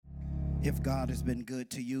If God has been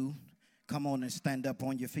good to you, come on and stand up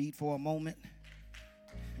on your feet for a moment.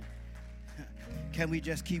 Can we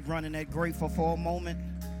just keep running that grateful for a moment?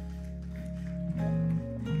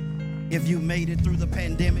 If you made it through the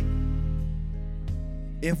pandemic,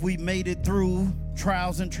 if we made it through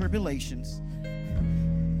trials and tribulations,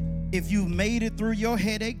 if you made it through your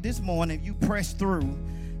headache this morning, you pressed through,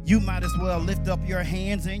 you might as well lift up your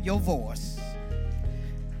hands and your voice.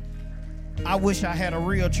 I wish I had a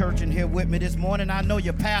real church in here with me this morning. I know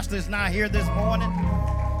your pastor's not here this morning,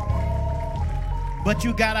 but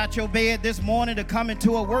you got out your bed this morning to come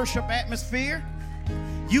into a worship atmosphere.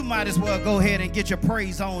 You might as well go ahead and get your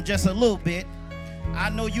praise on just a little bit. I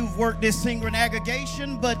know you've worked this singing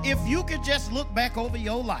aggregation, but if you could just look back over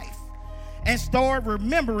your life and start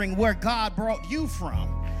remembering where God brought you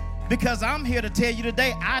from, because I'm here to tell you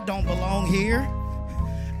today, I don't belong here.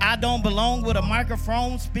 I don't belong with a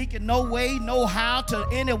microphone speaking no way, no how to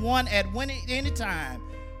anyone at any time.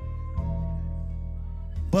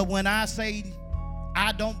 But when I say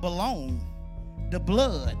I don't belong, the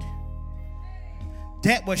blood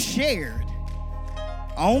that was shared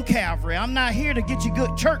on Calvary. I'm not here to get you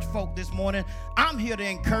good church folk this morning. I'm here to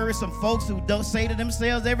encourage some folks who don't say to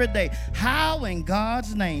themselves every day, how in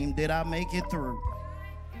God's name did I make it through?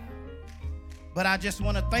 But I just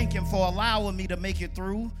want to thank him for allowing me to make it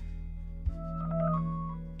through,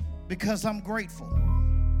 because I'm grateful.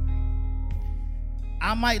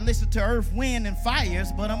 I might listen to Earth, Wind, and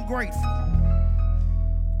Fires, but I'm grateful.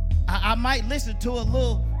 I might listen to a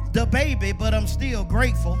little The Baby, but I'm still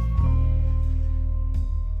grateful.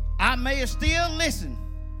 I may have still listened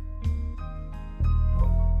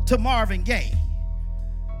to Marvin Gaye,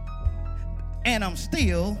 and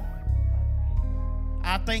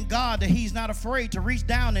I thank God that he's not afraid to reach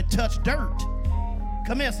down and touch dirt.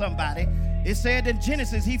 Come here, somebody. It said in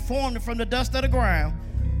Genesis, he formed it from the dust of the ground.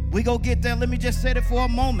 We go get there. Let me just set it for a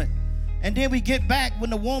moment. And then we get back when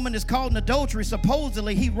the woman is caught in adultery.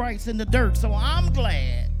 Supposedly, he writes in the dirt. So I'm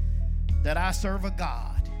glad that I serve a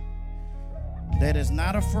God that is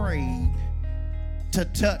not afraid to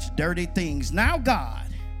touch dirty things. Now, God,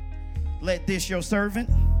 let this your servant,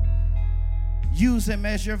 use him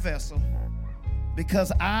as your vessel,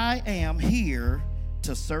 because I am here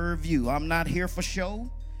to serve you. I'm not here for show.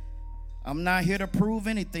 I'm not here to prove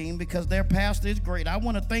anything, because their pastor is great. I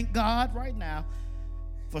want to thank God right now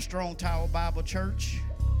for Strong Tower Bible Church,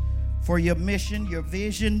 for your mission, your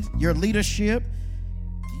vision, your leadership,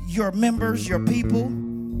 your members, your people,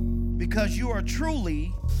 because you are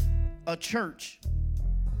truly a church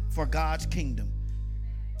for God's kingdom.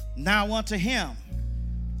 Now unto him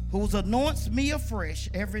who anoints me afresh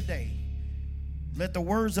every day, let the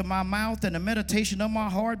words of my mouth and the meditation of my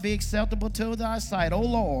heart be acceptable to thy sight. O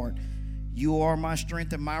Lord, you are my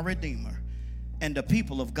strength and my redeemer. And the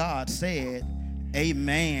people of God said,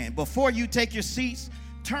 amen. Before you take your seats,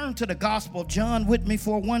 turn to the Gospel of John with me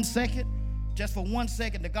for 1 second. Just for 1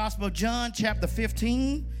 second, the Gospel of John, chapter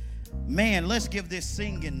 15. Man, let's give this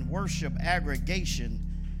singing, worship, aggregation,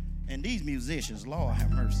 and these musicians, Lord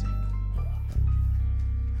have mercy.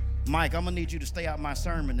 Mike, I'm going to need you to stay out my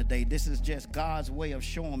sermon today. This is just God's way of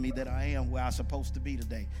showing me that I am where I'm supposed to be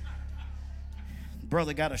today.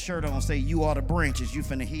 Brother got a shirt on, say, you are the branches. You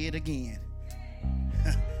finna hear it again.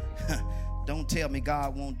 Don't tell me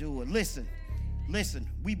God won't do it. Listen,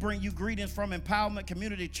 we bring you greetings from Empowerment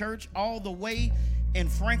Community Church all the way in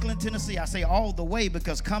Franklin, Tennessee. I say all the way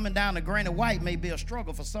because coming down to Granite White may be a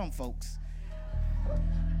struggle for some folks.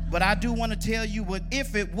 But I do want to tell you what,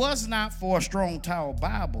 if it was not for a Strong Tower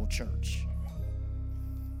Bible Church,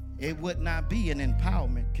 it would not be an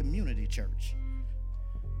Empowerment Community Church.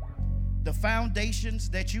 The foundations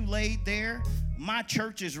that you laid there, my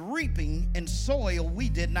church is reaping in soil we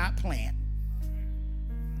did not plant.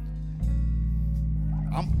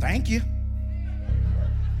 Thank you.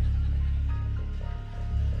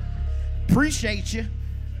 Appreciate you.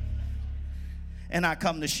 And I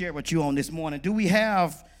come to share with you on this morning. Do we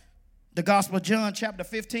have the Gospel of John, chapter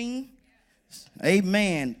 15?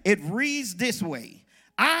 Amen. It reads this way.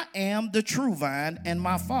 I am the true vine, and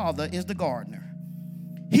my Father is the gardener.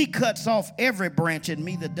 He cuts off every branch in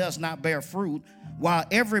me that does not bear fruit, while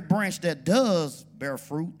every branch that does bear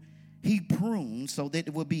fruit, he prunes so that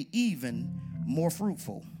it will be even more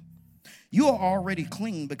fruitful. You are already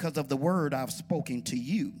clean because of the word I've spoken to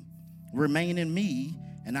you. Remain in me,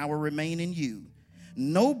 and I will remain in you.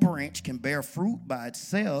 No branch can bear fruit by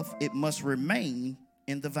itself. It must remain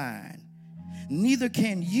in the vine. Neither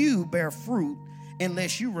can you bear fruit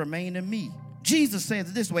unless you remain in me. Jesus says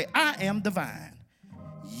it this way, I am the vine.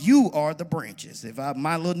 You are the branches.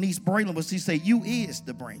 My little niece Braylon was, she say, you is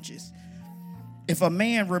the branches. If a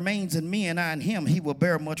man remains in me and I in him, he will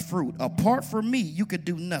bear much fruit. Apart from me, you could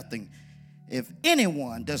do nothing. If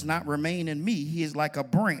anyone does not remain in me, he is like a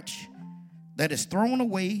branch that is thrown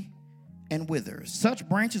away and withers. Such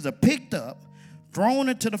branches are picked up, thrown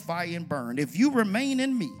into the fire and burned. If you remain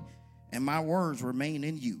in me and my words remain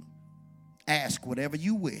in you, ask whatever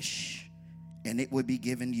you wish and it will be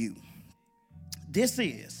given you. This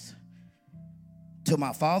is to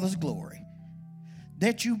my Father's glory,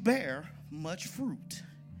 that you bear much fruit,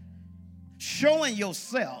 showing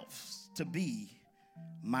yourselves to be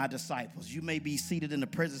my disciples. You may be seated in the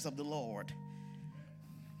presence of the Lord.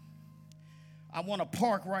 I want to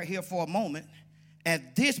park right here for a moment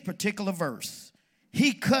at this particular verse.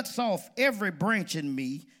 He cuts off every branch in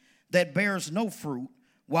me that bears no fruit,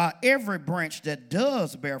 while every branch that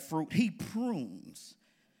does bear fruit, he prunes,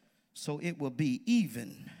 so it will be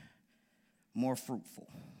even more fruitful.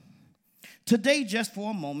 Today, just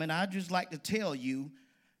for a moment, I'd just like to tell you,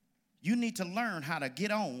 you need to learn how to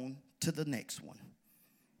get on to the next one.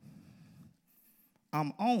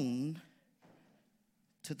 I'm on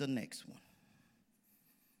to the next one.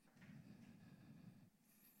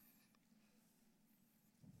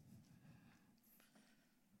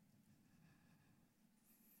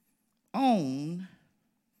 On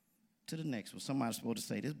to the next one. Somebody's supposed to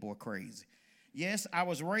say, this boy crazy. Yes, I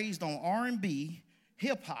was raised on R&B,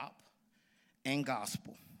 hip-hop, and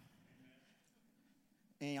gospel.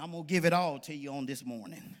 And I'm going to give it all to you on this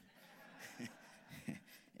morning.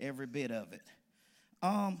 Every bit of it.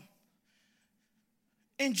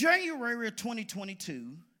 In January of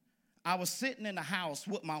 2022, I was sitting in the house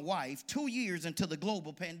with my wife 2 years into the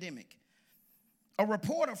global pandemic. A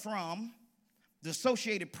reporter from the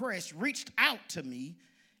Associated Press reached out to me.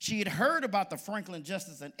 She had heard about the Franklin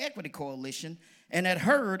Justice and Equity Coalition and had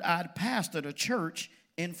heard I'd pastored a church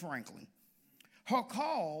in Franklin. Her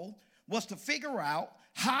call was to figure out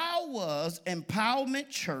how was Empowerment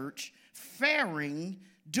Church faring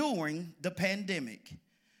during the pandemic.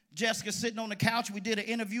 Jessica sitting on the couch, we did an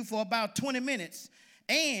interview for about 20 minutes,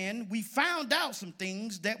 and we found out some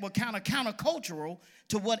things that were kind of countercultural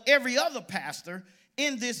to what every other pastor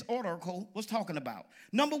in this article was talking about.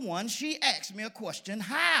 Number one, she asked me a question: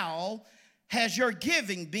 how has your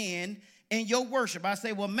giving been in your worship? I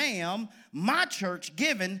say, well, ma'am, my church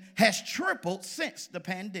giving has tripled since the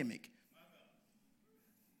pandemic.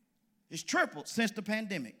 It's tripled since the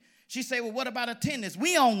pandemic. She said, well, what about attendance?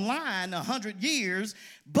 We online 100 years,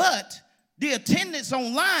 but the attendance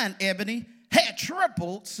online, Ebony, had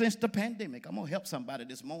tripled since the pandemic. I'm going to help somebody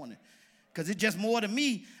this morning because it's just more than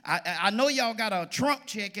me. I know y'all got a Trump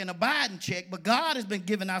check and a Biden check, but God has been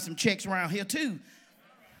giving out some checks around here too.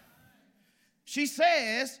 She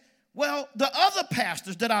says, well, the other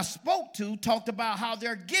pastors that I spoke to talked about how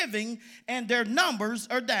they're giving and their numbers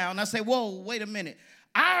are down. I say, whoa, wait a minute.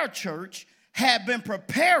 Our church had been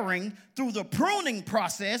preparing through the pruning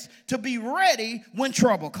process to be ready when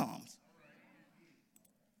trouble comes.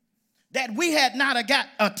 That we had not got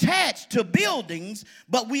attached to buildings,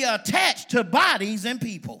 but we are attached to bodies and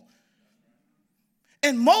people.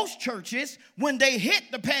 And most churches, when they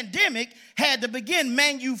hit the pandemic, had to begin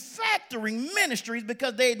manufacturing ministries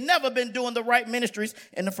because they had never been doing the right ministries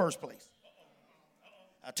in the first place.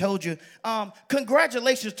 I told you,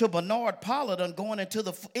 congratulations to Bernard Pollard on going into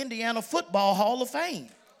the Indiana Football Hall of Fame.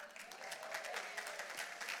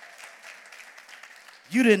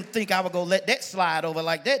 You didn't think I would go let that slide over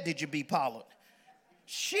like that, did you, B. Pollard?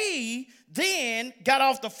 She then got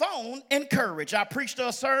off the phone, encouraged. I preached her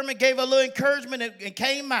a sermon, gave her a little encouragement, and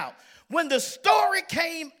came out. When the story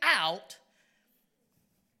came out,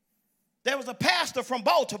 there was a pastor from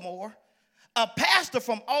Baltimore, a pastor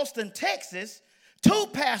from Austin, Texas, 2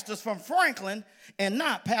 pastors from Franklin, and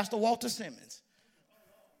not Pastor Walter Simmons.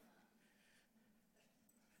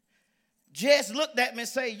 Jess looked at me and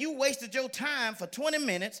said, you wasted your time for 20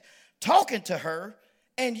 minutes talking to her,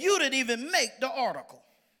 and you didn't even make the article.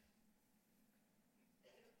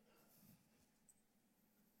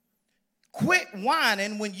 Quit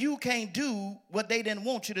whining when you can't do what they didn't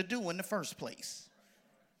want you to do in the first place.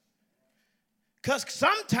 Because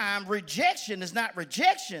sometimes rejection is not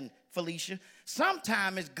rejection, Felicia.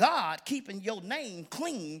 Sometimes it's God keeping your name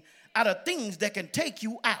clean out of things that can take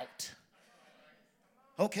you out.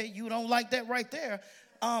 Okay, you don't like that right there.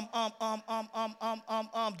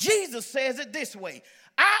 Jesus says it this way: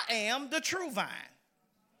 I am the true vine.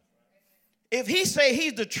 If he say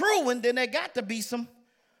he's the true one, then there got to be some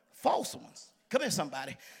false ones. Come here,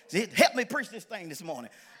 somebody. Help me preach this thing this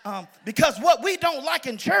morning. Because what we don't like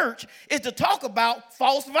in church is to talk about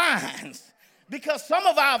false vines. Because some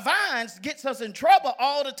of our vines gets us in trouble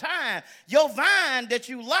all the time. Your vine that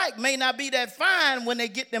you like may not be that fine when they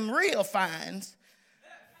get them real fines.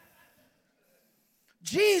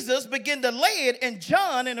 Jesus began to lay it in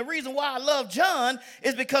John, and the reason why I love John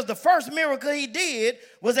is because the first miracle he did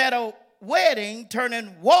was at a wedding,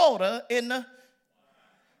 turning water into.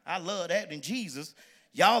 I love that in Jesus.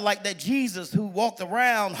 Y'all like that Jesus who walked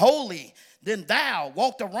around holy. Then thou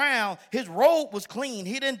walked around, his robe was clean.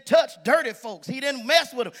 He didn't touch dirty folks. He didn't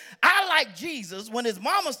mess with them. I like Jesus when his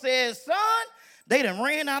mama says, son, they done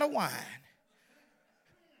ran out of wine.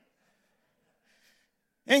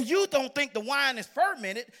 And you don't think the wine is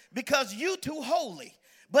fermented because you too holy.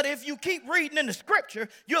 But if you keep reading in the scripture,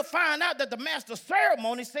 you'll find out that the master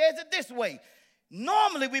ceremony says it this way.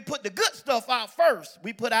 Normally we put the good stuff out first.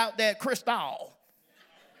 We put out that Cristal.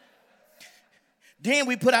 Then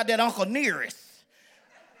we put out that Uncle Nearest.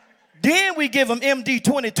 Then we give them MD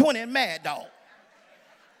 2020 and Mad Dog.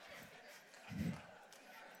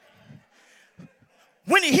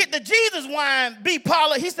 When he hit the Jesus wine, B.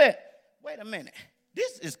 Paula, he said, wait a minute.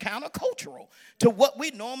 This is countercultural to what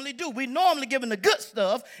we normally do. We normally give them the good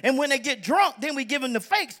stuff, and when they get drunk, then we give them the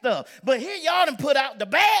fake stuff. But here y'all done put out the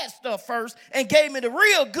bad stuff first and gave me the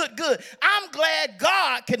real good. I'm glad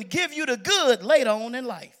God can give you the good later on in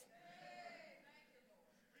life.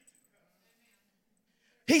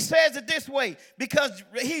 He says it this way because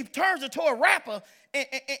he turns into a rapper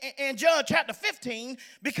in John chapter 15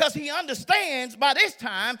 because he understands by this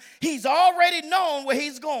time he's already known where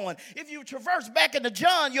he's going. If you traverse back into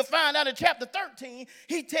John, you'll find out in chapter 13,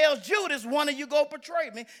 he tells Judas, one of you go betray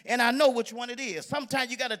me, and I know which one it is. Sometimes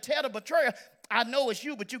you got to tell the betrayer, I know it's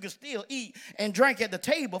you, but you can still eat and drink at the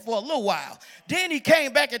table for a little while. Then he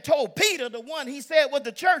came back and told Peter, the one he said was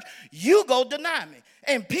the church, you go deny me.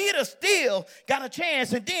 And Peter still got a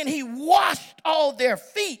chance, and then he washed all their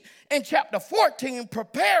feet in chapter 14,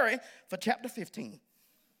 preparing for chapter 15.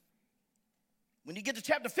 When you get to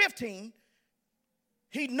chapter 15,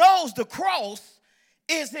 he knows the cross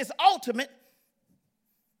is his ultimate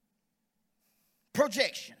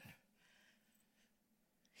projection.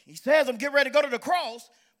 He says, I'm getting ready to go to the cross,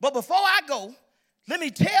 but before I go, let me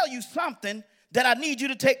tell you something that I need you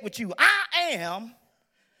to take with you. I am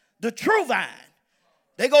the true vine.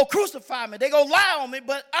 They go crucify me. They go lie on me,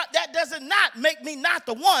 but that doesn't not make me not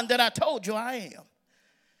the one that I told you I am.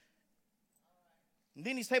 And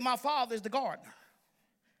then he say, my Father is the gardener.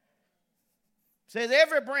 Says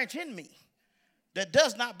every branch in me that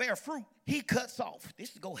does not bear fruit, he cuts off.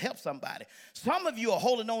 This is going to help somebody. Some of you are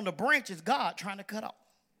holding on to branches God trying to cut off.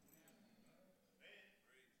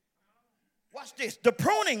 Watch this. The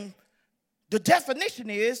pruning, the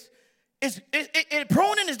definition is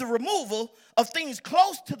pruning is the removal of things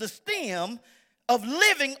close to the stem of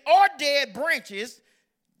living or dead branches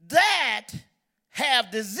that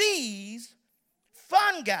have disease,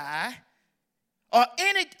 fungi, or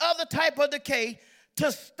any other type of decay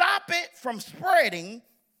to stop it from spreading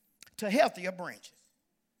to healthier branches.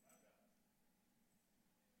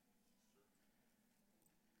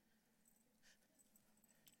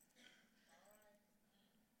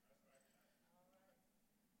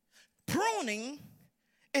 Pruning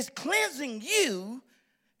is cleansing you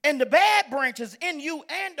and the bad branches in you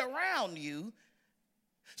and around you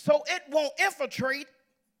so it won't infiltrate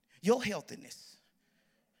your healthiness.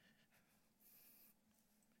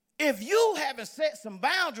 If you haven't set some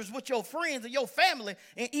boundaries with your friends and your family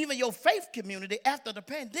and even your faith community after the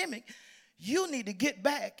pandemic, you need to get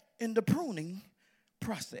back in the pruning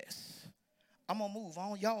process. I'm going to move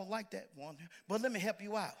on. Y'all like that one. But let me help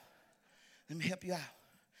you out.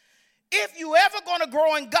 If you ever going to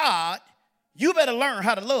grow in God, you better learn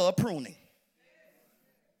how to love pruning.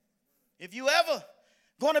 If you ever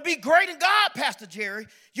going to be great in God, Pastor Jerry,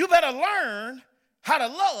 you better learn how to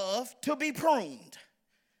love to be pruned.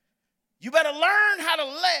 You better learn how to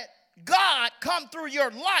let God come through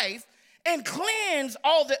your life and cleanse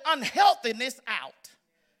all the unhealthiness out.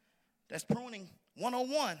 That's pruning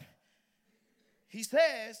 101. He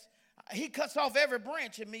says, he cuts off every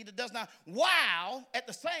branch in me that does not, while at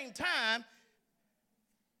the same time,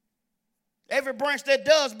 every branch that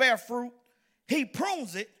does bear fruit, he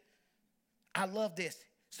prunes it. I love this.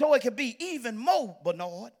 So it can be even more,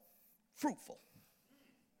 Bernard, fruitful.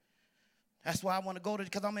 That's why I want to go to,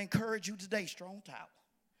 because I'm going to encourage you today, Strong Tower.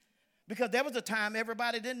 Because there was a time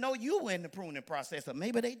everybody didn't know you were in the pruning process, or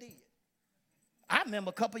maybe they did. I remember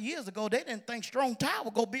a couple years ago, they didn't think Strong Tower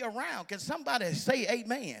was going to be around. Can somebody say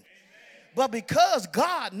amen? But because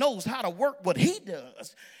God knows how to work what he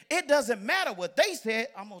does, it doesn't matter what they said.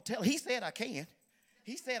 I'm going to tell. He said I can.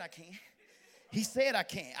 He said I can. He said I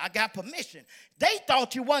can't. I got permission. They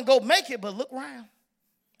thought you wasn't going to make it, but look around.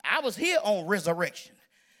 I was here on resurrection.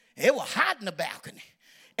 It was hot in the balcony,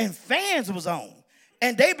 and fans was on,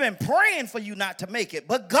 and they've been praying for you not to make it.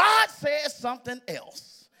 But God says something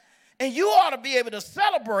else, and you ought to be able to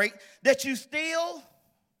celebrate that you still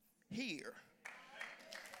here.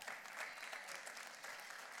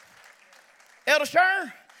 Elder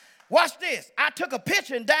Sherm, watch this. I took a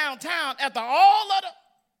picture in downtown after all of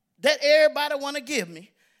that everybody want to give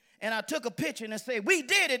me, and I took a picture and said, we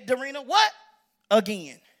did it, Darina. What?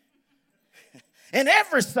 Again. And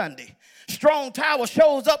every Sunday, Strong Tower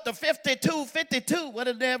shows up to 5252,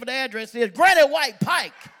 whatever the address is, Granite White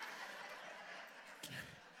Pike.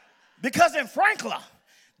 Because in Franklin,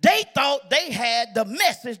 they thought they had the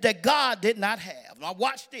message that God did not have. Now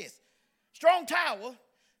watch this. Strong Tower,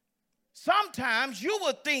 sometimes you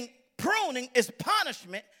would think pruning is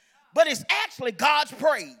punishment, but it's actually God's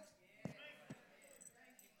praise.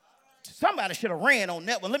 Somebody should have ran on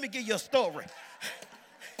that one. Let me give you a story.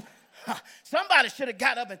 Somebody should have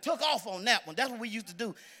got up and took off on that one. That's what we used to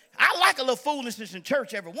do. I like a little foolishness in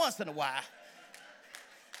church every once in a while.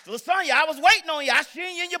 So, Sonya, I was waiting on you. I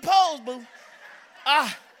seen you in your pose, boo.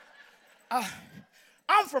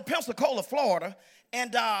 I'm from Pensacola, Florida,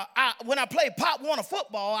 and when I played Pop Warner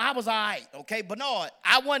football, I was all right, okay? Bernard,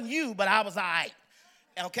 I wasn't you, but I was all right,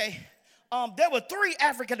 okay? There were 3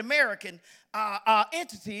 African-American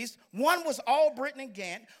entities. One was Albritton and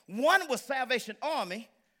Gant. One was Salvation Army.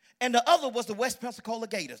 And the other was the West Pensacola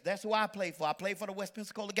Gators. That's who I played for. I played for the West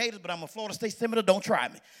Pensacola Gators, but I'm a Florida State Seminole. Don't try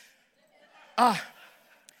me. I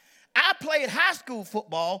played high school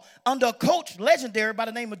football under a coach legendary by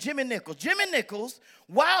the name of Jimmy Nichols. Jimmy Nichols,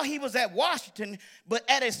 while he was at Washington, but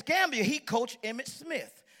at Escambia, he coached Emmitt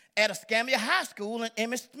Smith. At Escambia High School, and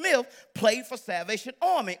Emmitt Smith played for Salvation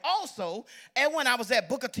Army. Also, and when I was at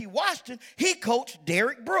Booker T. Washington, he coached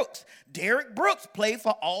Derrick Brooks. Derrick Brooks played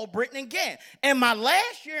for Albritton and Gant. And my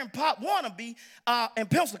last year in Pop Warner in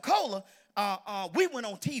Pensacola, we went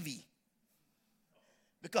on TV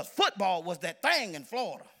because football was that thing in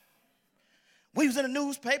Florida. We was in the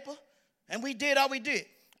newspaper, and we did all we did.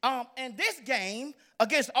 And this game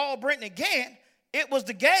against Albritton and Gant, it was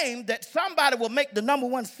the game that somebody would make the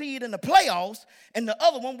 #1 seed in the playoffs and the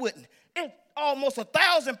other one wouldn't. It's almost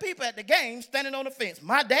 1,000 people at the game standing on the fence.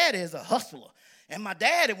 My daddy is a hustler, and my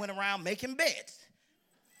daddy went around making bets.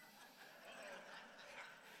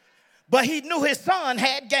 But he knew his son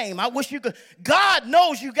had game. I wish you could. God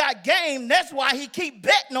knows you got game. That's why he keep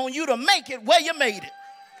betting on you to make it where you made it.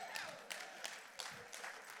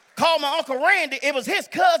 Called my Uncle Randy. It was his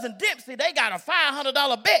cousin Dempsey. They got a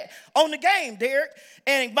 $500 bet on the game, Derek.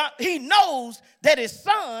 And he knows that his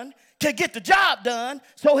son can get the job done,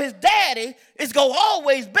 so his daddy is going to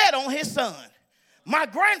always bet on his son. My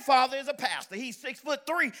grandfather is a pastor. He's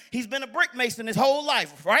 6'3". He's been a brick mason his whole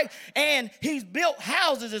life, right? And he's built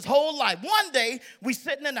houses his whole life. One day, we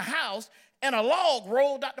sitting in the house, and a log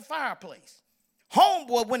rolled out the fireplace.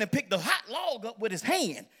 Homeboy went and picked the hot log up with his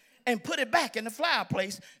hand and put it back in the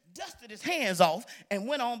fireplace, dusted his hands off, and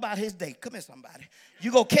went on about his day. Come here, somebody.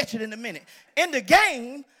 You go catch it in a minute. In the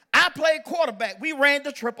game, I played quarterback. We ran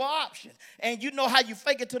the triple option. And you know how you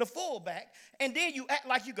fake it to the fullback, and then you act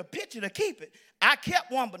like you could pitch it or keep it. I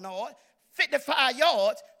kept one, Bernard, 55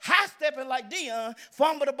 yards, high-stepping like Dion,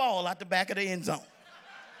 fumbled the ball out the back of the end zone.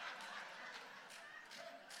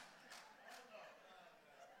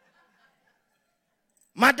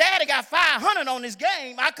 My daddy got 500 on this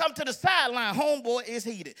game. I come to the sideline. Homeboy is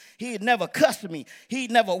heated. He had never cussed me. He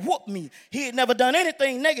had never whooped me. He had never done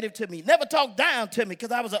anything negative to me. Never talked down to me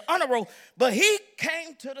because I was an honor roll. But he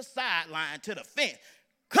came to the sideline, to the fence.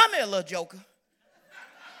 Come here, little joker.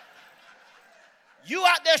 You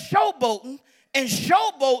out there showboating, and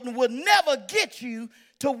showboating will never get you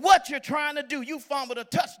to what you're trying to do. You fumbled a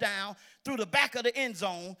touchdown through the back of the end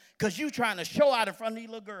zone because you trying to show out in front of these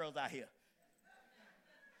little girls out here.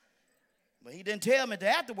 But he didn't tell me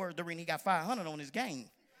that afterwards, Doreen, he got 500 on his game.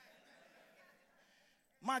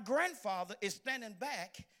 My grandfather is standing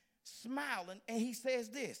back, smiling, and he says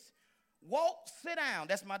this, Walt, sit down.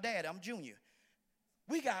 That's my dad. I'm Junior.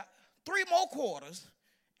 We got 3 more quarters,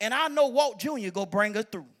 and I know Walt Jr. go bring us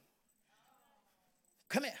through.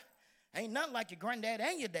 Come here. Ain't nothing like your granddaddy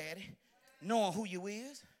and your daddy knowing who you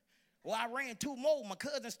is. Well, I ran 2 more. My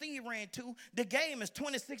cousin Steve ran 2. The game is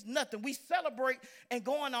 26-0. We celebrate and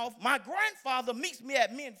going off. My grandfather meets me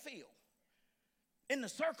at Mint Field in the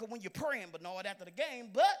circle when you're praying, Bernard, after the game.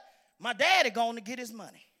 But my daddy going to get his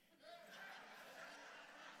money.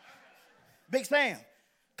 Big Sam,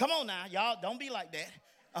 come on now, y'all. Don't be like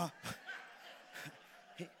that.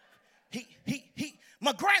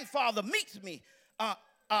 My grandfather grandfather meets me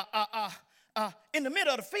in the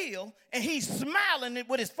middle of the field, and he's smiling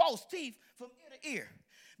with his false teeth from ear to ear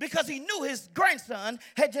because he knew his grandson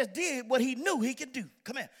had just did what he knew he could do.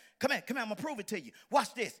 Come here. I'm going to prove it to you.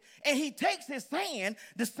 Watch this. And he takes his hand,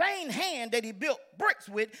 the same hand that he built bricks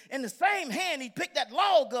with, and the same hand he picked that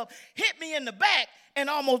log up, hit me in the back, and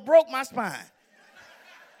almost broke my spine.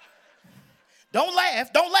 Don't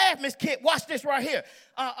laugh, Miss Kit. Watch this right here.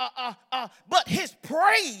 But his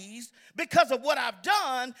praise, because of what I've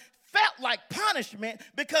done, felt like punishment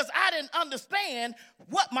because I didn't understand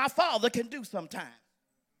what my father can do sometimes.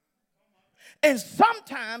 And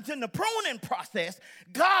sometimes in the pruning process,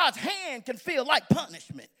 God's hand can feel like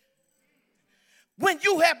punishment. When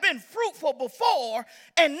you have been fruitful before,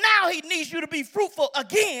 and now he needs you to be fruitful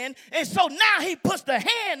again, and so now he puts the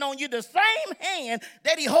hand on you. The same hand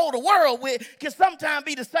that he hold the world with can sometimes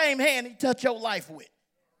be the same hand he touch your life with.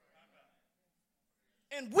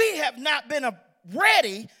 And we have not been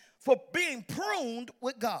ready for being pruned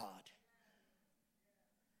with God.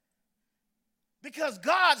 Because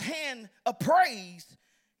God's hand of praise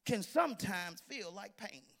can sometimes feel like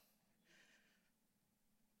pain.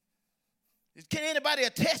 Can anybody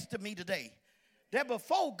attest to me today that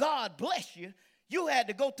before God bless you, you had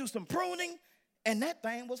to go through some pruning, and that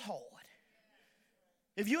thing was hard?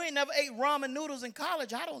 If you ain't never ate ramen noodles in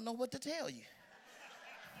college, I don't know what to tell you.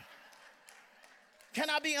 Can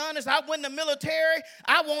I be honest? I went in the military.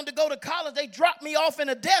 I wanted to go to college. They dropped me off in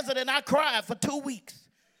the desert, and I cried for 2 weeks.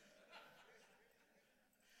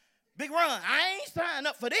 Big Run, I ain't signed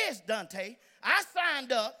up for this, Dante. I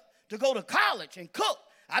signed up to go to college and cook.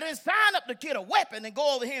 I didn't sign up to get a weapon and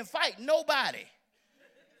go over here and fight nobody.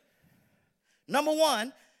 Number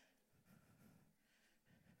one,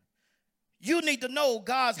 you need to know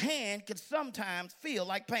God's hand can sometimes feel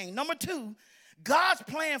like pain. Number two, God's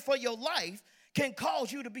plan for your life can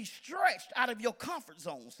cause you to be stretched out of your comfort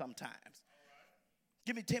zone sometimes.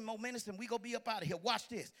 Give me 10 more minutes and we gonna be up out of here. Watch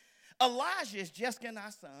this. Elijah is Jessica and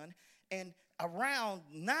our son, and around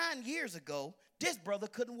 9 years ago, this brother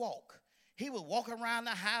couldn't walk. He would walk around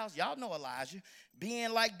the house, y'all know Elijah,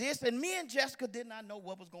 being like this, and me and Jessica did not know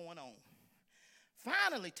what was going on.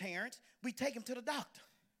 Finally, Terrence, we take him to the doctor.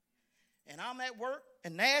 And I'm at work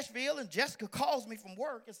in Nashville, and Jessica calls me from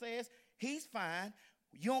work and says, he's fine.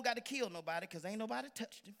 You don't got to kill nobody because ain't nobody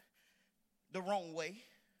touched him the wrong way.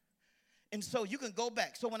 And so you can go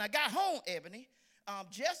back. So when I got home, Ebony,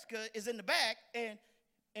 Jessica is in the back, and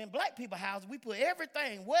in black people houses, we put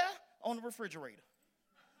everything where? On the refrigerator.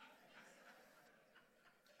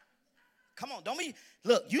 Come on, don't be,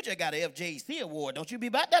 look, you just got an FJC award. Don't you be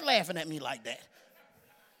about that laughing at me like that.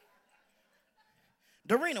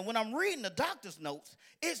 Darina, when I'm reading the doctor's notes,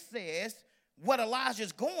 it says what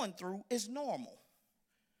Elijah's going through is normal.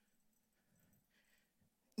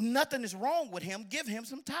 Nothing is wrong with him. Give him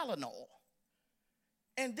some Tylenol.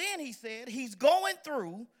 And then he said he's going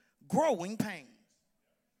through growing pains.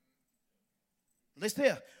 Listen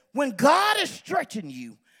here. When God is stretching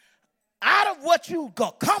you out of what you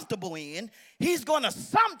got comfortable in, he's going to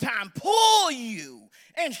sometime pull you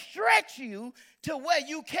and stretch you to where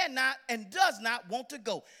you cannot and does not want to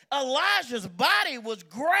go. Elijah's body was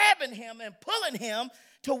grabbing him and pulling him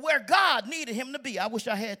to where God needed him to be. I wish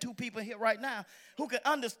I had two people here right now who could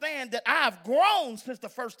understand that I've grown since the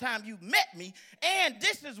first time you met me, and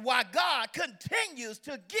this is why God continues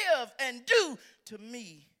to give and do to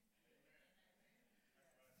me.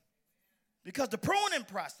 Because the pruning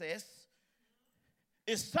process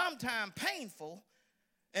is sometimes painful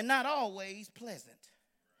and not always pleasant.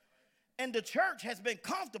 And the church has been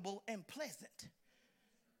comfortable and pleasant.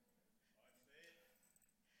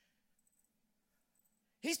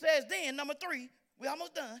 He says then, number 3, we're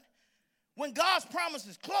almost done. When God's promise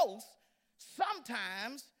is close,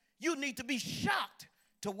 sometimes you need to be shocked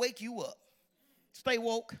to wake you up. Stay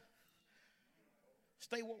woke.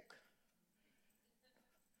 Stay woke.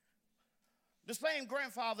 The same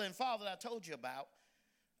grandfather and father that I told you about,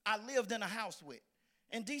 I lived in a house with.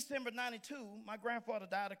 In December 92, my grandfather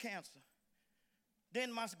died of cancer.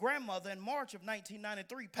 Then my grandmother in March of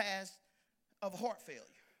 1993 passed of heart failure.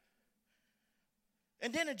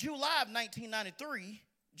 And then in July of 1993,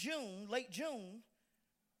 late June,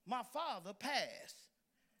 my father passed.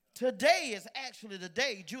 Today is actually the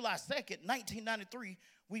day, July 2nd, 1993,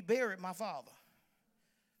 we buried my father.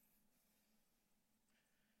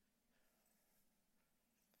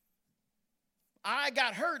 I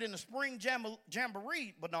got hurt in the spring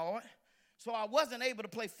jamboree, Bernard, so I wasn't able to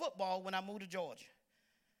play football when I moved to Georgia.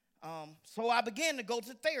 So I began to go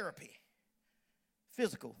to therapy,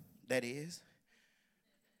 physical, that is.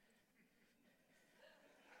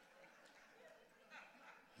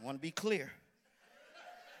 I want to be clear.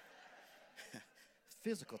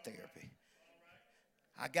 Physical therapy.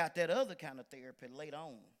 I got that other kind of therapy later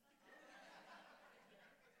on.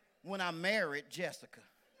 When I married Jessica.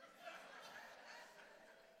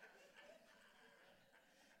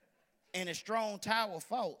 And it's Strong Tower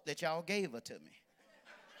fault that y'all gave her to me.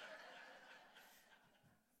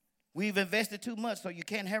 We've invested too much, so you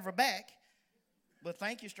can't have her back. But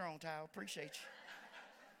thank you, Strong Tower. Appreciate you.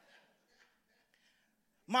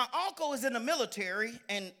 My uncle is in the military,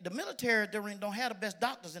 and the military don't have the best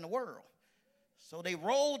doctors in the world. So they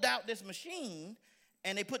rolled out this machine,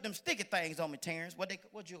 and they put them sticky things on me, Terrence. What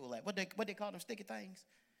you like? What they call them sticky things?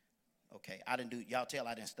 Okay, I didn't do. Y'all tell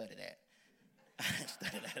I didn't study that. I didn't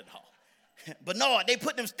study that at all. But no, they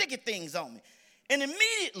put them sticky things on me, and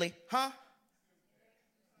immediately,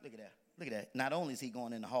 Look at that. Look at that. Not only is he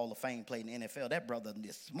going in the Hall of Fame playing in the NFL, that brother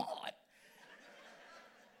is smart.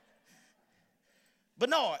 But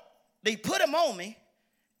no, they put him on me,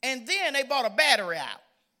 and then they bought a battery out.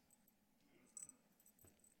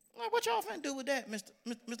 Like, what y'all finna do with that, Mr.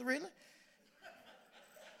 Ridley?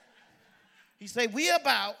 He said, we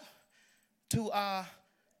about to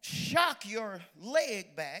shock your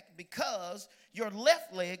leg back because your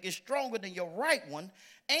left leg is stronger than your right one,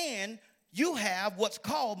 and you have what's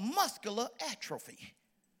called muscular atrophy.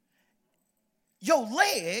 Your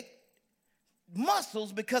leg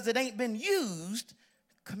muscles, because it ain't been used,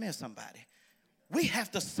 come here somebody, we have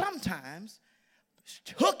to sometimes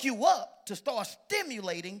hook you up to start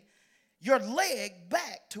stimulating your leg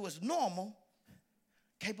back to its normal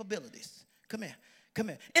capabilities. Come here. Come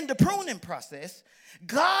here. In the pruning process,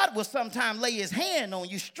 God will sometimes lay his hand on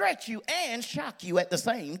you, stretch you, and shock you at the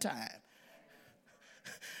same time.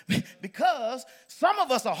 Because some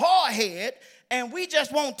of us are hard-headed and we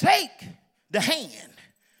just won't take the hand.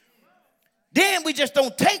 Then we just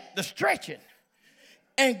don't take the stretching.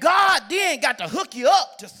 And God then got to hook you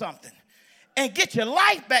up to something and get your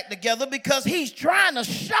life back together because he's trying to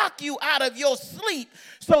shock you out of your sleep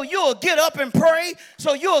so you'll get up and pray,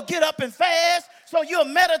 so you'll get up and fast, so you'll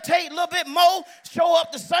meditate a little bit more, show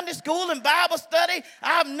up to Sunday school and Bible study.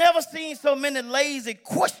 I've never seen so many lazy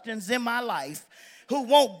Christians in my life who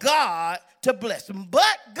want God to bless them.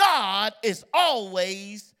 But God is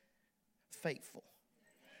always faithful.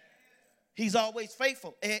 He's always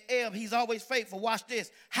faithful. He's always faithful. Watch this.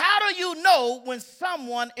 How do you know when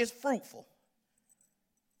someone is fruitful?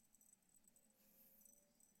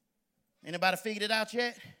 Anybody figured it out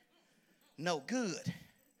yet? No, good.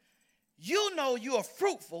 You know you are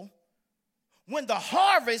fruitful when the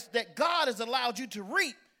harvest that God has allowed you to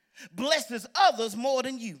reap blesses others more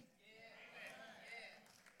than you.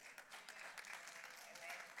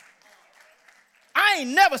 I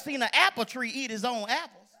ain't never seen an apple tree eat his own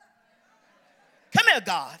apples. Come here,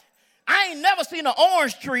 God. I ain't never seen an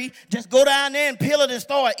orange tree just go down there and peel it and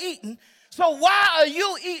start eating. So why are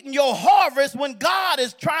you eating your harvest when God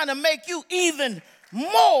is trying to make you even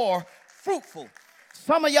more fruitful?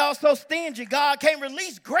 Some of y'all so stingy, God can't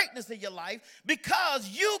release greatness in your life because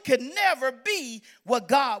you can never be what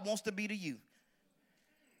God wants to be to you.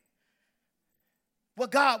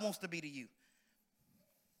 What God wants to be to you.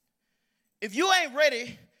 If you ain't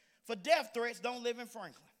ready for death threats, don't live in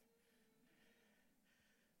Franklin.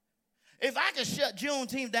 If I can shut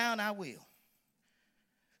Juneteenth down, I will.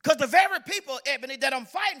 Because the very people, Ebony, that I'm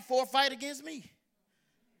fighting for fight against me.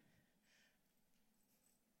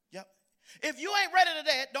 Yep. If you ain't ready to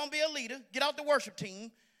that, don't be a leader. Get out the worship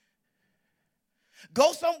team.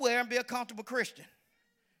 Go somewhere and be a comfortable Christian.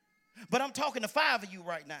 But I'm talking to 5 of you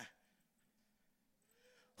right now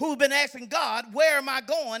who've been asking God, where am I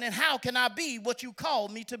going and how can I be what you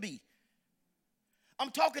called me to be? I'm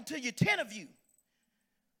talking to you 10 of you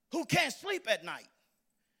who can't sleep at night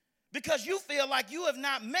because you feel like you have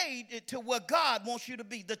not made it to where God wants you to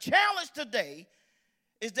be. The challenge today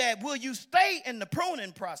is that will you stay in the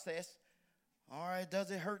pruning process? All right, does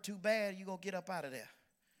it hurt too bad? You're going to get up out of there.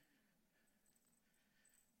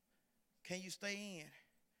 Can you stay in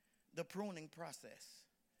the pruning process?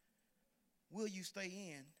 Will you stay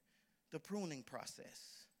in the pruning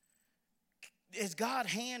process? Is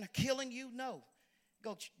God's hand killing you? No.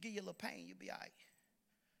 Go give you a little pain, you'll be all right.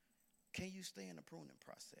 Can you stay in the pruning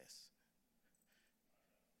process?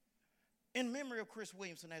 In memory of Chris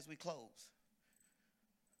Williamson as we close,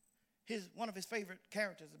 one of his favorite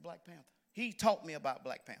characters is Black Panther. He taught me about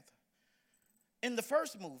Black Panther. In the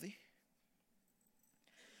first movie,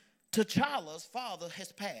 T'Challa's father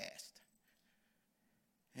has passed.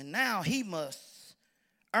 And now he must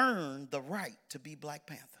earn the right to be Black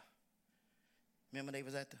Panther. Remember they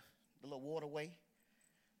was at the little waterway?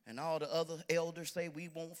 And all the other elders say, we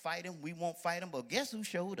won't fight him, we won't fight him. But guess who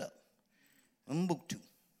showed up? Mbuktu.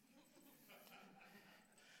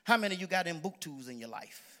 How many of you got Mbuktus in your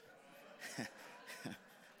life?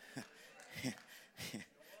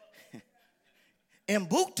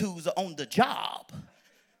 Mbuktus are on the job.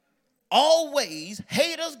 Always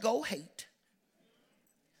haters go hate.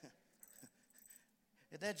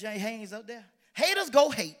 Is that Jay Haynes up there? Haters go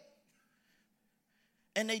hate.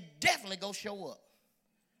 And they definitely go show up.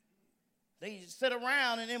 They sit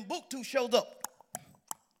around and Mbuktu shows up.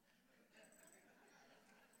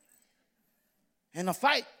 And a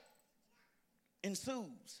fight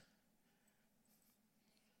ensues.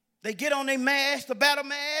 They get on their mask, the battle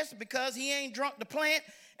mask, because he ain't drunk the plant,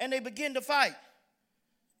 and they begin to fight.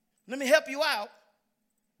 Let me help you out.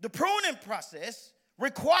 The pruning process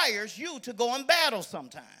requires you to go in battle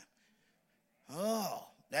sometime. Oh,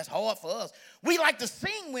 that's hard for us. We like to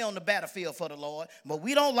sing we're on the battlefield for the Lord, but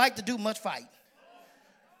we don't like to do much fight.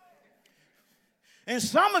 And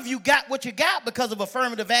some of you got what you got because of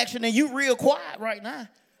affirmative action, and you real quiet right now.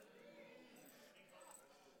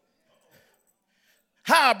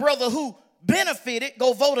 How a brother who benefited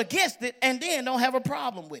go vote against it and then don't have a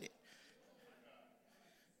problem with it.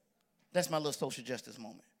 That's my little social justice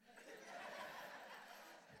moment.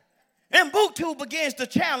 And Mbuktu begins to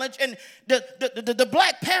challenge, and the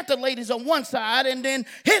Black Panther ladies on one side, and then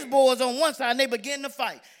his boys on one side, and they begin to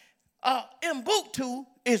fight. Mbuktu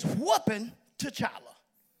is whooping T'Challa.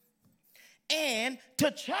 And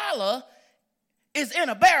T'Challa is in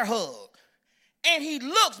a bear hug. And he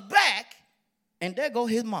looks back, and there go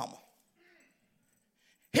his mama.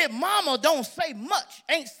 His mama don't say much,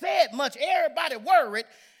 ain't said much. Everybody worried.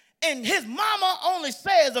 And his mama only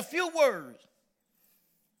says a few words.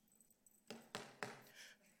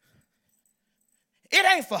 It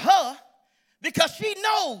ain't for her because she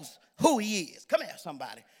knows who he is. Come here,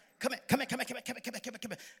 somebody. Come here.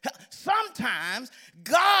 Sometimes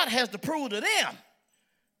God has to prove to them,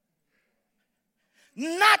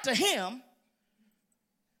 not to him.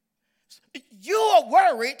 You are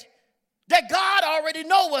worried that God already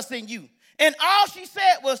knows what's in you. And all she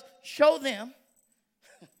said was, show them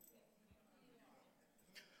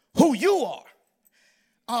who you are.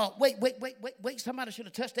 Wait. Somebody should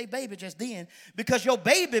have touched their baby just then, because your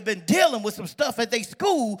baby been dealing with some stuff at their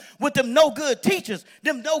school with them no good teachers,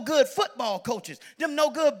 them no good football coaches, them no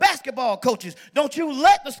good basketball coaches. Don't you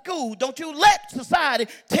let the school, don't you let society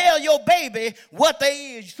tell your baby what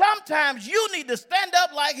they is. Sometimes you need to stand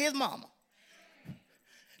up like his mama.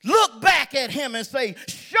 Look back at him and say,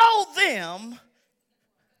 show them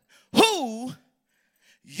who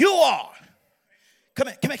you are. Come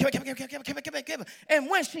here. And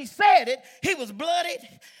when she said it, he was bloodied,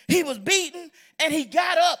 he was beaten, and he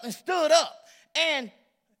got up and stood up. And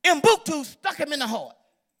Mbuktu stuck him in the heart.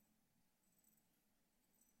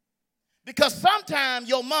 Because sometimes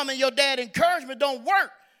your mom and your dad encouragement don't work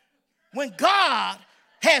when God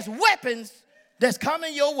has weapons that's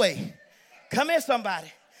coming your way. Come here,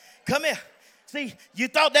 somebody. Come here. See, you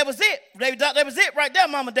thought that was it. They thought that was it right there,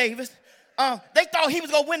 Mama Davis. They thought he was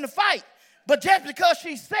going to win the fight. But just because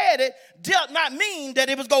she said it did not mean that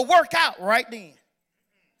it was going to work out right then.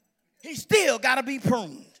 He still got to be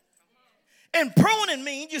pruned. And pruning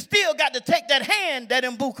means you still got to take that hand that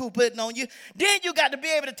Mbuktu putting on you. Then you got to be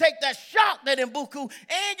able to take that shock that Mbuktu,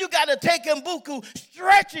 and you got to take Mbuktu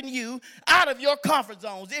stretching you out of your comfort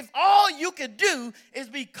zones. If all you could do is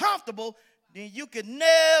be comfortable, then you could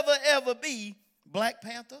never, ever be Black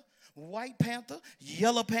Panther, White Panther,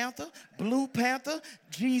 Yellow Panther, Blue Panther,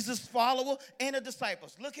 Jesus follower, and the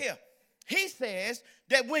disciples. Look here. He says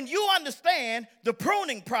that when you understand the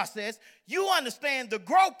pruning process, you understand the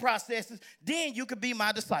growth processes, then you can be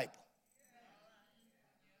my disciple.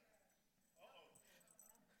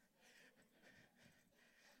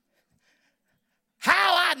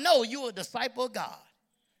 How I know you're a disciple of God?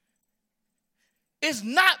 It's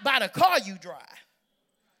not by the car you drive,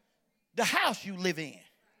 the house you live in,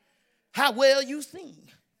 how well you sing.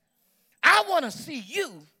 I want to see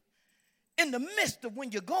you in the midst of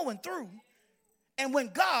when you're going through and when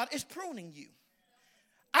God is pruning you.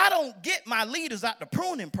 I don't get my leaders out the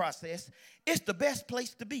pruning process. It's the best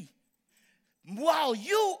place to be. While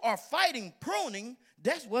you are fighting pruning,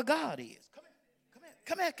 that's where God is.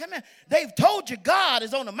 Come here. They've told you God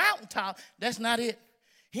is on the mountaintop. That's not it.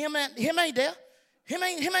 Him ain't there. Him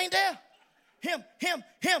ain't there.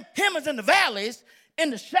 Him is in the valleys, in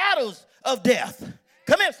the shadows of death.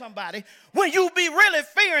 Come here, somebody. When you be really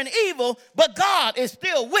fearing evil, but God is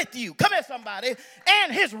still with you. Come here, somebody.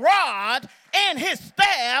 And his rod and his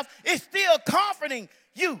staff is still comforting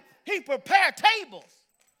you. He prepared tables.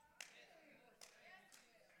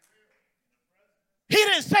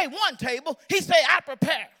 didn't say one table. He said, I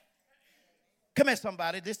prepare. Come here,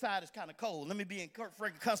 somebody. This side is kind of cold. Let me be in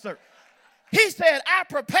freaking concert. He said, I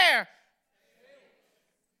prepare.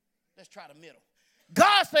 Let's try the middle.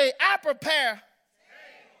 God said, I prepare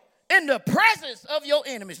in the presence of your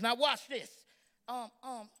enemies. Now watch this.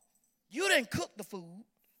 You didn't cook the food.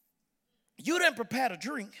 You didn't prepare the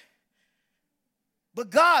drink. But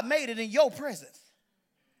God made it in your presence,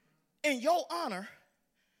 in your honor,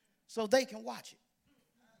 so they can watch it.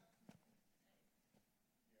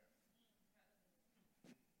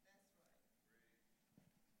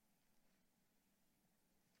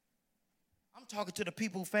 I'm talking to the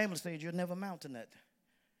people whose family said you'll never amount to nothing.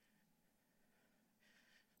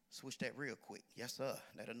 Switch that real quick. Yes, sir.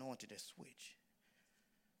 That anointed that switch.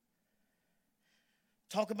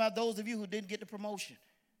 Talk about those of you who didn't get the promotion.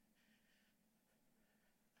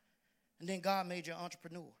 And then God made you an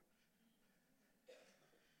entrepreneur.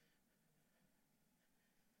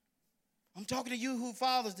 I'm talking to you whose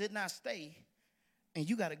fathers did not stay, and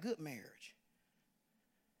you got a good marriage.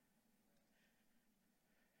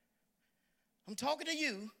 I'm talking to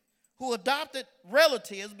you who adopted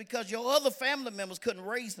relatives because your other family members couldn't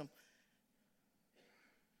raise them.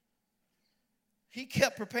 He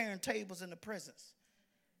kept preparing tables in the presence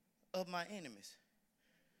of my enemies.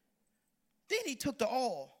 Then he took the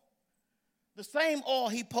oil. The same oil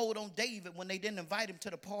he poured on David when they didn't invite him to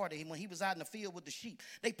the party, when he was out in the field with the sheep.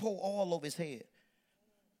 They poured oil over his head.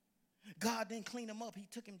 God didn't clean him up. He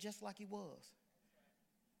took him just like he was.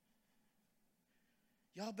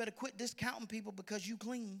 Y'all better quit discounting people because you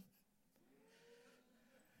clean.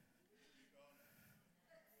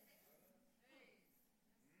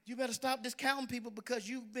 You better stop discounting people because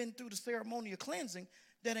you've been through the ceremonial cleansing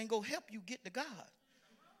that ain't going to help you get to God.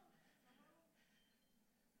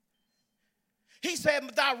 He said,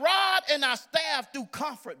 thy rod and thy staff do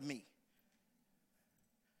comfort me.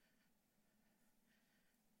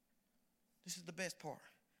 This is the best part.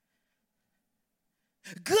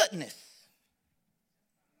 Goodness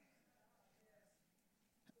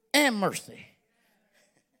and mercy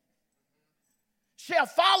shall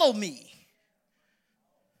follow me.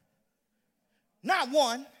 Not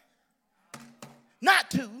one, not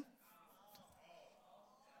two.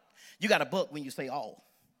 You got a buck when you say all.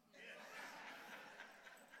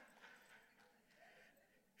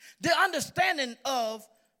 The understanding of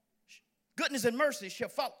goodness and mercy shall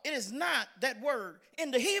follow. It is not that word.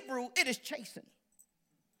 In the Hebrew, it is chasten.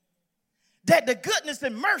 That the goodness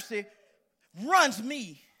and mercy runs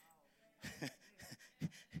me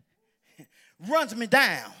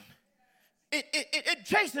down. It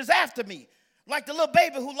chases after me. Like the little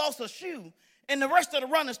baby who lost a shoe and the rest of the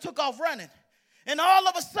runners took off running. And all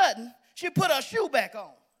of a sudden, she put her shoe back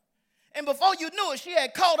on. And before you knew it, she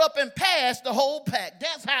had caught up and passed the whole pack.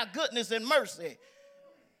 That's how goodness and mercy.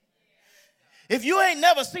 If you ain't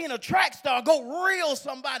never seen a track star, go reel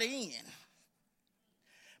somebody in.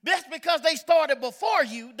 Just because they started before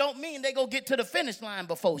you don't mean they go get to the finish line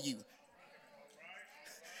before you.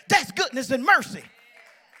 That's goodness and mercy.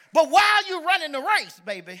 But while you're running the race,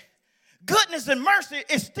 baby, goodness and mercy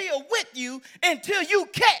is still with you until you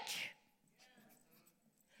catch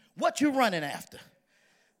what you're running after.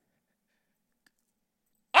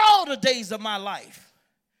 All the days of my life.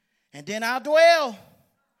 And then I'll dwell.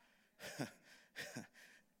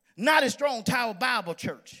 Not at Strong Tower Bible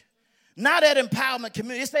Church. Not at Empowerment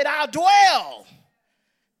Community. It said, I'll dwell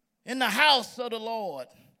in the house of the Lord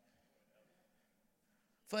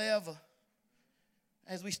forever.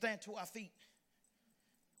 As we stand to our feet.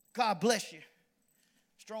 God bless you.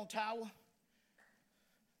 Strong Tower.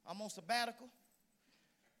 I'm on sabbatical.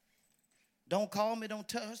 Don't call me, don't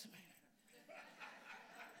touch me.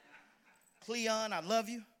 Cleon, I love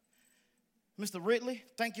you. Mr. Ridley,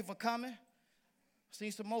 thank you for coming. See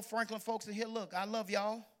some more Franklin folks in here. Look, I love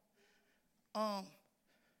y'all.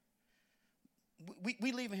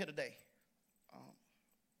 We leaving here today.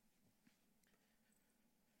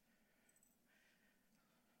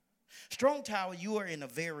 Strong Tower, you are in a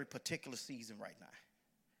very particular season right now.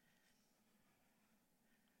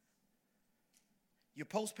 You're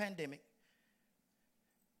post-pandemic,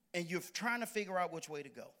 and you're trying to figure out which way to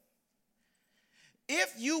go.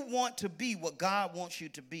 If you want to be what God wants you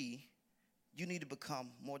to be, you need to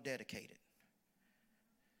become more dedicated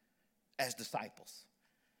as disciples.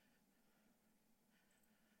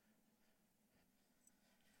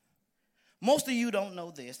 Most of you don't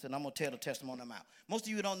know this, and I'm going to tell the testimony I'm out. Most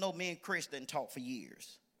of you don't know me and Chris didn't talk for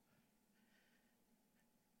years.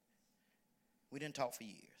 We didn't talk for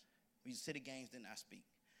years. We used to City Games, did not speak.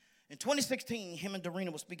 In 2016, him and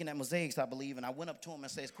Dorena were speaking at Mosaics, I believe, and I went up to him and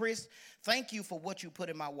says, Chris, thank you for what you put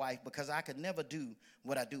in my wife, because I could never do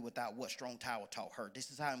what I do without what Strong Tower taught her. This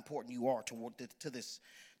is how important you are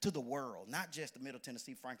to the world, not just the Middle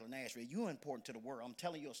Tennessee, Franklin, Nashville. You're important to the world. I'm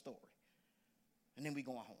telling you a story. And then we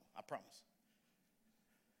going home, I promise.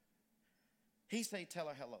 He said, tell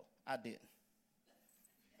her hello. I didn't.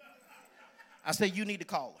 I said, you need to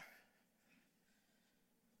call her.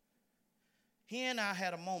 He and I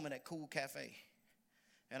had a moment at Cool Cafe,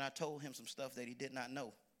 and I told him some stuff that he did not know.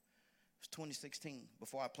 It was 2016,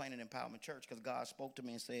 before I planted Empowerment Church, because God spoke to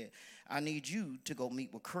me and said, I need you to go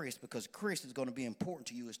meet with Chris, because Chris is going to be important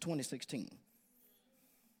to you. It's 2016.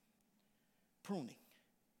 Pruning.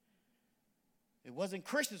 It wasn't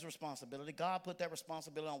Chris's responsibility. God put that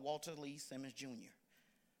responsibility on Walter Lee Simmons Jr.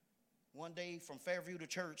 One day from Fairview to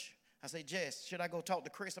church, I said, Jess, should I go talk to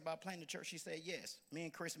Chris about planting the church? She said, yes. Me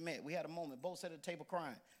and Chris met. We had a moment. Both sat at the table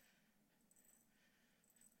crying.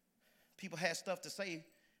 People had stuff to say.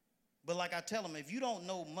 But like I tell them, if you don't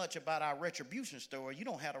know much about our retribution story, you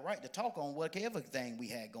don't have the right to talk on whatever thing we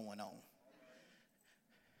had going on.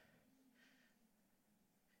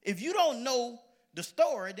 If you don't know the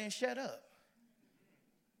story, then shut up.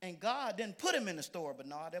 And God didn't put him in the story, but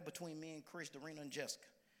no, they're between me and Chris, Dorena, and Jessica.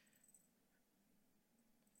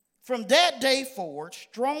 From that day forward,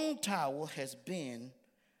 Strong Tower has been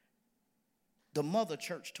the mother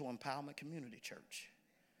church to Empowerment Community Church.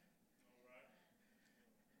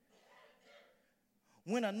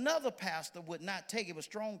 When another pastor would not take it, was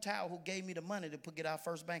Strong Tower who gave me the money to get our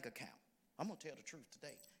first bank account. I'm going to tell the truth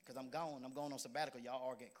today, because I'm going on sabbatical. Y'all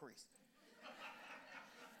all get Chris.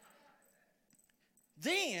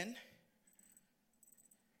 Then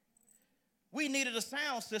we needed a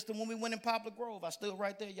sound system when we went in Poplar Grove. I stood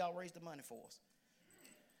right there. Y'all raised the money for us.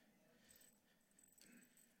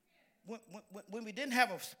 When we didn't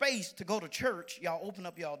have a space to go to church, y'all opened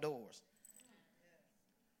up y'all doors.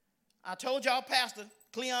 I told y'all, Pastor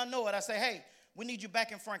Cleon know it. I said, hey, we need you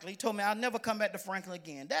back in Franklin. He told me I'll never come back to Franklin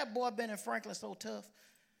again. That boy been in Franklin so tough.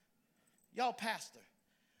 Y'all, pastor,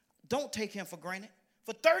 don't take him for granted.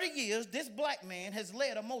 For 30 years, this black man has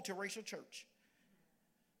led a multiracial church.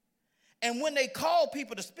 And when they call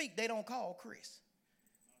people to speak, they don't call Chris.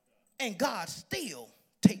 And God still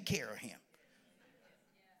take care of him.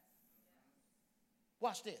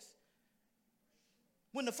 Watch this.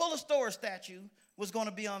 When the Fuller Story statue was going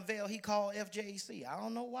to be unveiled, he called FJC. I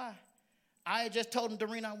don't know why. I had just told him,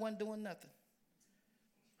 Dorena, I wasn't doing nothing.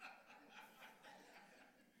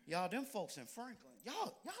 Y'all, them folks in Franklin,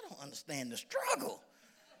 y'all don't understand the struggle.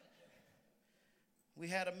 We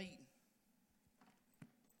had a meeting.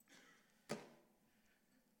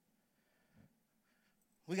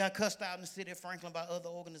 We got cussed out in the city of Franklin by other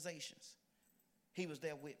organizations. He was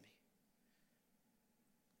there with me.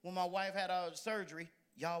 When my wife had her surgery,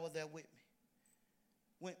 y'all were there with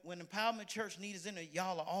me. When Empowerment Church needs in it,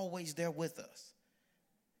 y'all are always there with us.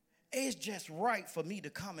 It's just right for me to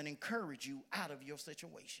come and encourage you out of your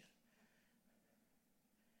situation.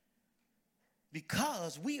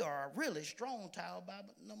 Because we are a really strong Tower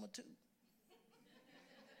Bible number 2.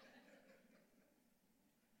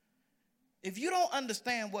 If you don't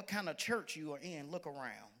understand what kind of church you are in, look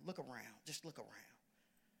around. Look around. Just look around.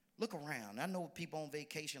 Look around. I know people on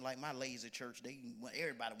vacation like my lazy church,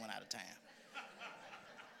 everybody went out of town.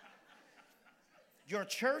 Your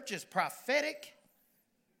church is prophetic.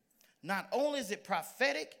 Not only is it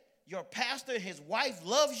prophetic, your pastor, his wife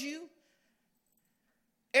loves you.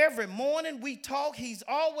 Every morning we talk, he's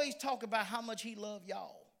always talking about how much he loves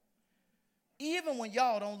y'all. Even when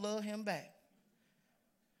y'all don't love him back.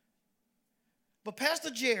 But Pastor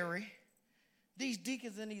Jerry, these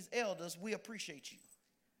deacons and these elders, we appreciate you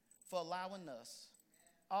for allowing us,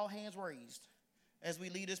 all hands raised, as we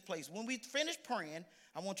leave this place. When we finish praying,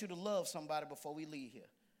 I want you to love somebody before we leave here.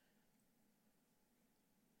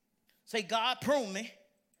 Say, God, prune me.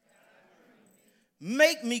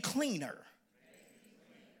 Make me cleaner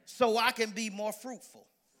so I can be more fruitful.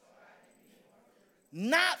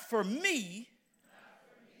 Not for me,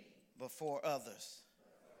 but for others.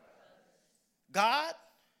 God,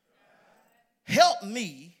 help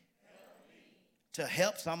me to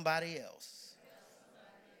help somebody else.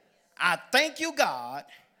 I thank you, God,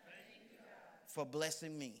 for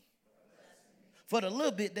blessing me. For the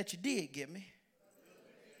little bit that you did give me,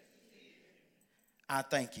 I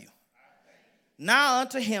thank you. Now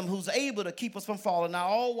unto him who's able to keep us from falling. Now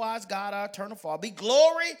all-wise God, our eternal Father, be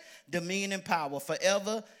glory, dominion, and power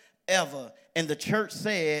forever, ever. And the church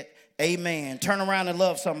said, amen. Turn around and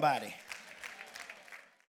love somebody.